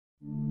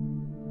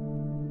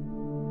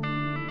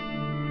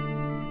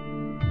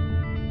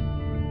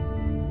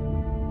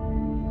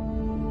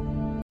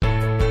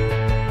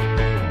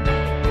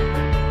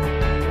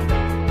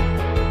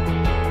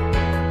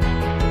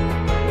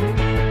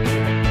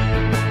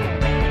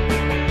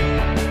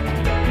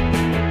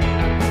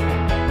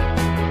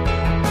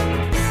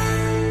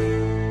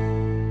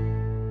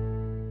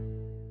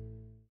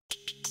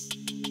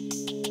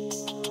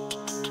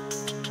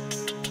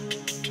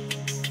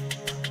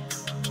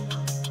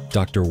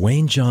Dr.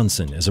 Wayne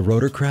Johnson is a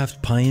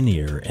rotorcraft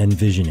pioneer and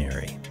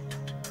visionary.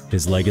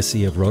 His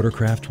legacy of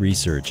rotorcraft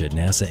research at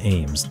NASA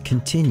Ames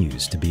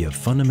continues to be of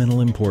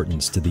fundamental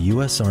importance to the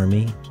U.S.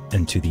 Army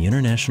and to the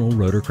international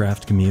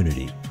rotorcraft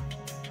community.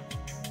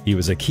 He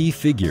was a key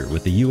figure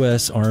with the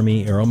U.S.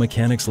 Army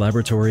Aeromechanics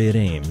Laboratory at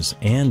Ames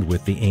and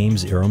with the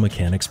Ames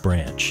Aeromechanics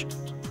branch.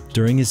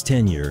 During his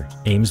tenure,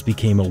 Ames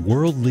became a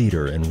world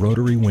leader in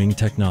rotary wing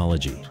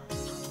technology.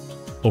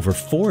 Over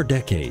 4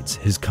 decades,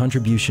 his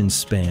contributions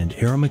spanned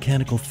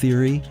aeromechanical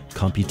theory,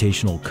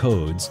 computational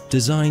codes,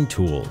 design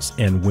tools,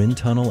 and wind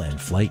tunnel and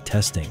flight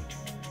testing.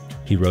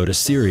 He wrote a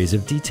series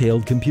of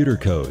detailed computer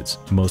codes,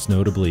 most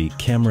notably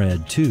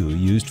CAMRAD 2,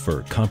 used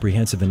for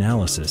comprehensive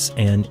analysis,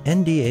 and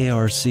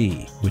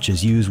NDARC, which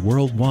is used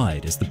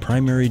worldwide as the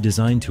primary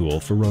design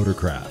tool for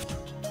rotorcraft.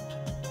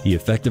 He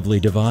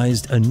effectively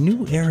devised a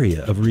new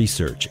area of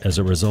research as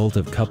a result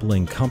of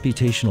coupling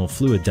computational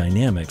fluid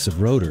dynamics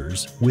of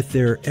rotors with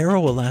their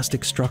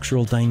aeroelastic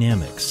structural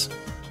dynamics.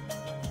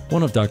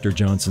 One of Dr.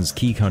 Johnson's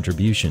key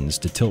contributions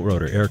to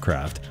tilt-rotor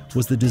aircraft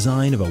was the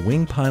design of a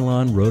wing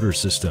pylon rotor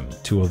system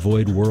to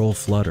avoid whirl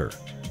flutter.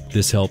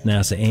 This helped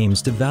NASA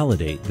Ames to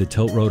validate the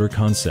tilt-rotor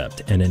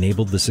concept and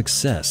enabled the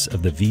success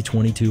of the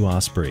V-22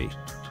 Osprey.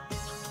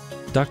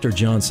 Dr.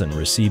 Johnson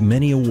received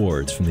many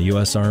awards from the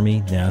U.S. Army,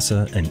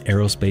 NASA, and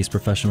aerospace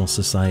professional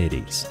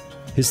societies.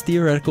 His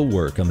theoretical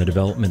work on the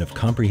development of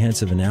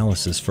comprehensive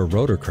analysis for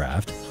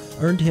rotorcraft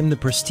earned him the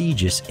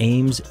prestigious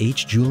Ames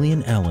H.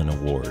 Julian Allen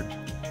Award.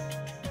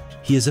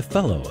 He is a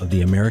Fellow of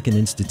the American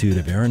Institute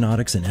of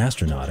Aeronautics and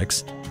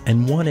Astronautics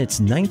and won its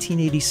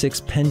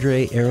 1986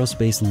 Pendray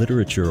Aerospace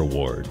Literature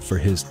Award for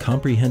his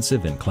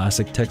comprehensive and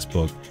classic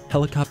textbook,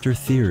 Helicopter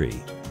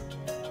Theory.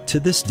 To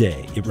this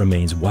day, it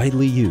remains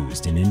widely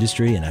used in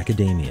industry and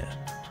academia.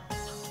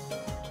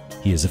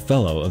 He is a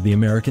Fellow of the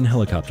American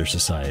Helicopter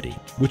Society,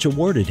 which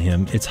awarded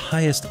him its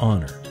highest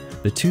honor,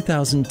 the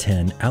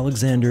 2010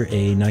 Alexander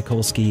A.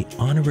 Nikolsky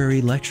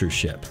Honorary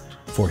Lectureship,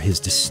 for his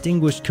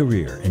distinguished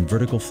career in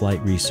vertical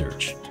flight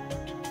research.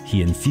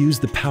 He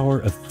infused the power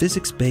of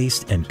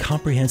physics-based and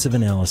comprehensive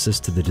analysis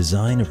to the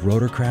design of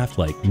rotorcraft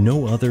like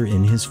no other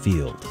in his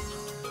field.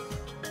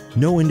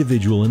 No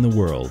individual in the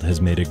world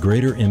has made a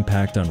greater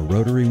impact on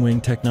rotary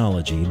wing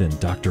technology than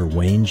Dr.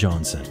 Wayne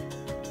Johnson.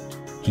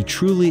 He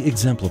truly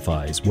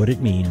exemplifies what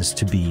it means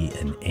to be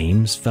an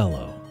Ames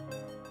Fellow.